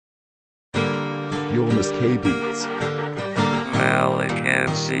Yolmas K Beats. MaliQ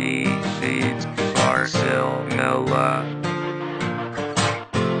MC feat. Farsyal Nuhlaa.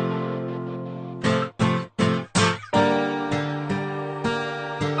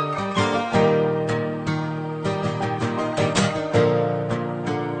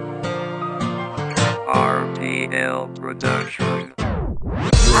 Arti Production.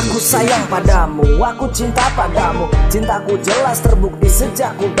 Aku sayang padamu, aku cinta padamu. Cintaku jelas terbukti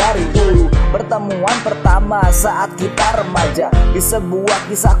sejaku dari dulu. Pertemuan pertama saat kita remaja. Di sebuah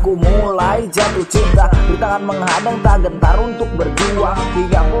kisah kumulai jatuh cinta. Rintangan menghadang tak gentar untuk berjuang.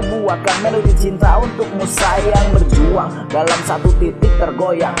 Hingga aku buatkan melodi cinta untukmu sayang, berjuang dalam satu titik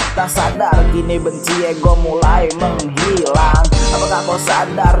tergoyang. Tak sadar kini benci ego mulai menghilang. Apakah kau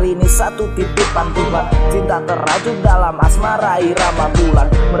sadar ini satu titik pantulan? Cinta terajut dalam asmara irama bulan.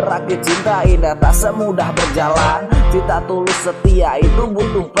 Merakit cinta indah tak semudah berjalan. Cinta tulus setia itu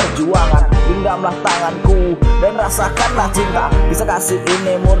butuh perjuangan. Genggamlah tanganku dan rasakanlah cinta. Bisa kasih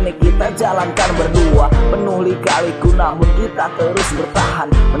ini murni kita jalankan berdua. Penuh lika-liku namun kita terus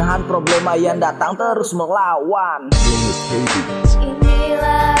bertahan. Menahan problema yang datang terus melawan.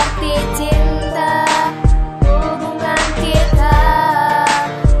 Inilah arti cinta, hubungan kita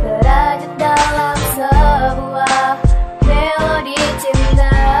terajut dalam sebuah melodi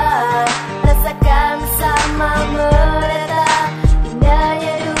cinta. Rasakan sama mereka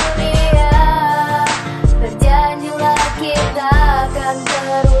indahnya dunia. Berjanjilah kita akan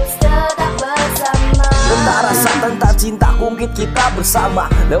terus tetap bersama. Tentang rasa tentang cinta ungkit kita bersama.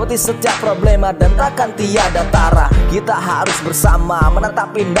 Lewati setiap problema dan takkan tiada tara. Kita harus bersama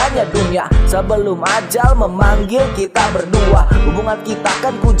menatap indahnya dunia. Sebelum ajal memanggil kita berdua. Hubungan kita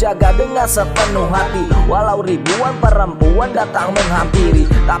kan ku jaga dengan sepenuh hati. Walau ribuan perempuan datang menghampiri,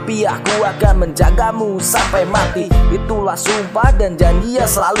 tapi aku akan menjagamu sampai mati. Itulah sumpah dan janji yang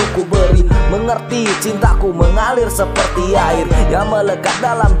selalu ku beri. Mengerti cintaku mengalir seperti air yang melekat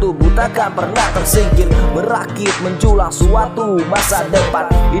dalam tubuh takkan pernah tersingkir. Merakit menjulang suatu masa depan.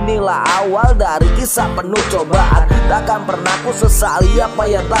 Inilah awal dari kisah penuh cobaan. Takkan pernah ku sesali apa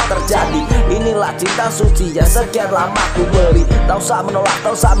yang telah terjadi. Inilah cinta suci yang sekian lama ku beri. Tak usah menolak,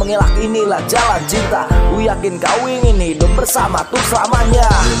 tak usah mengelak, inilah jalan cinta. Ku yakin kau ingin hidup bersama tuh selamanya.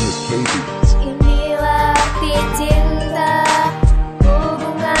 Inilah arti cinta,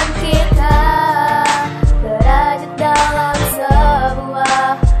 hubungan kita terajut dalam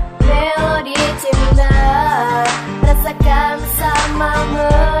sebuah melodi cinta. Rasakan sama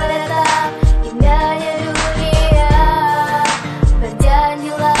mereka indahnya dunia.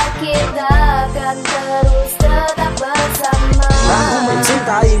 Berjanjilah kita akan terus tetap bersama. Aku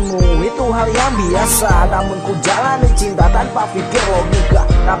mencintaimu itu hal yang biasa. Namun ku jalani cinta tanpa pikir logika.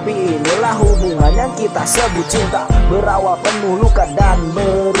 Tapi inilah hubungan yang kita sebut cinta. Berawal penuh luka dan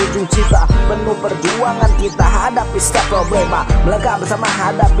berujung cinta. Penuh perjuangan kita hadapi setiap problema. Melangkah bersama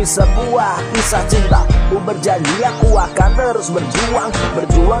hadapi sebuah kisah cinta. Ku berjanji aku akan terus berjuang.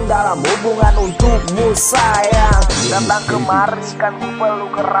 Berjuang dalam hubungan untukmu sayang. Datang kemari kan ku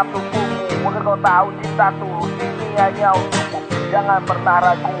peluk erat tubuhmu. Agar kau tahu cinta tulus ini hanya untukmu. Jangan pernah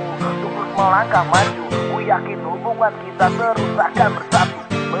ragu untuk melangkah maju. Ku yakin hubungan kita terus akan bersatu.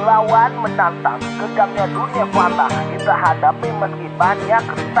 Melawan menantang kegamnya dunia fana. Kita hadapi meski banyak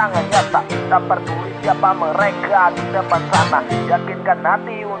rintangan nyata. Tak peduli siapa mereka di depan sana. Yakinkan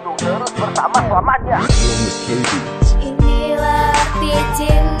hati untuk terus bersama selamanya. Inilah arti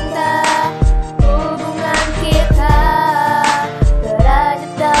cinta, hubungan kita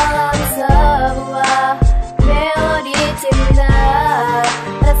terajut dalam sebuah melodi cinta.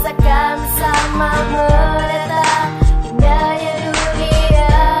 Rasakan sama mereka indahnya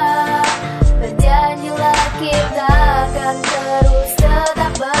dunia. Berjanjilah kita akan terus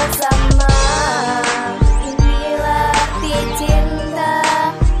tetap bersama. Inilah arti cinta,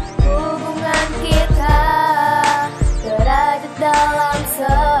 hubungan kita terajut dalam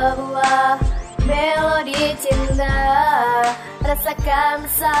sebuah melodi cinta. Rasakan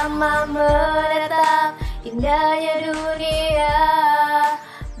sama mereka indahnya dunia.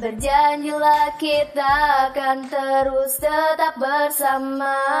 Berjanjilah kita akan terus tetap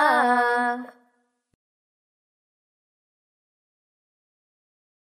bersama.